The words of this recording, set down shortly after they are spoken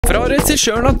Fra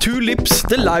regissøren av Two Lips,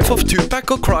 The Life of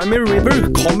Tupac og Cry Me River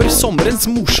kommer sommerens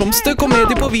morsomste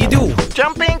komedie på video.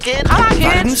 Jump in, kid.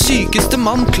 Verdens sykeste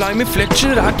mann, Climby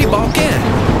Fletcher, er tilbake.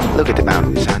 Look at the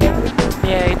mountains, son.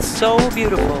 Yeah, it's so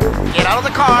beautiful. Get out of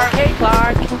the car. Hey,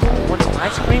 Clark. Want some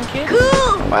ice cream, kid?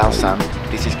 Cool. Well, son,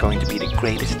 this is going to be the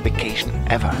greatest vacation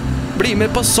ever. Bli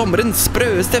med på sommerens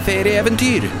sprøeste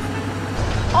ferieeventyr.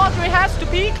 Audrey has to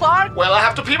pee, Clark. Well, I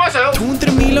have to pee myself.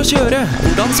 200 mil å kjøre.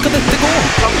 Hvordan skal dette gå?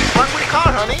 Something's wrong with the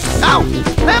car, honey. Ow!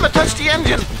 Never touch the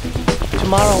engine.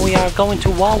 Tomorrow we are going to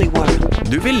Wally World.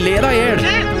 Du vil le deg ihjel.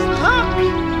 Kids, look.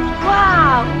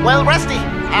 Wow! Well, Rusty,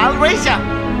 I'll race ya.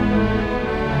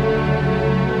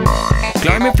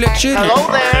 Climby Fletcher. Hello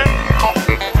there.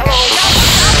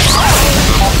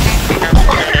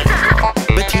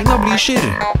 Bettina Blücher.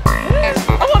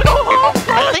 I want to go home.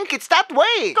 I think it's that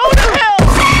way. Go to hell!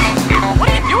 What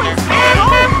are you doing? Stay at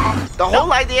home! The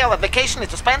whole idea of a vacation is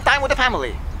to spend time with the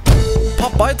family.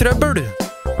 Pappa i trøbbel.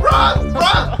 Run!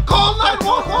 Run! Call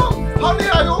 911! Honey,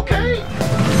 are you okay?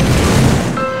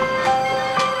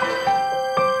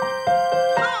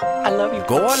 I love you.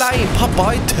 Gå alene.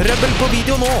 Pappa i trøbbel på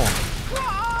video nå.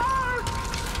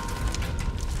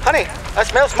 Honey, I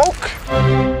smell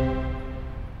smoke.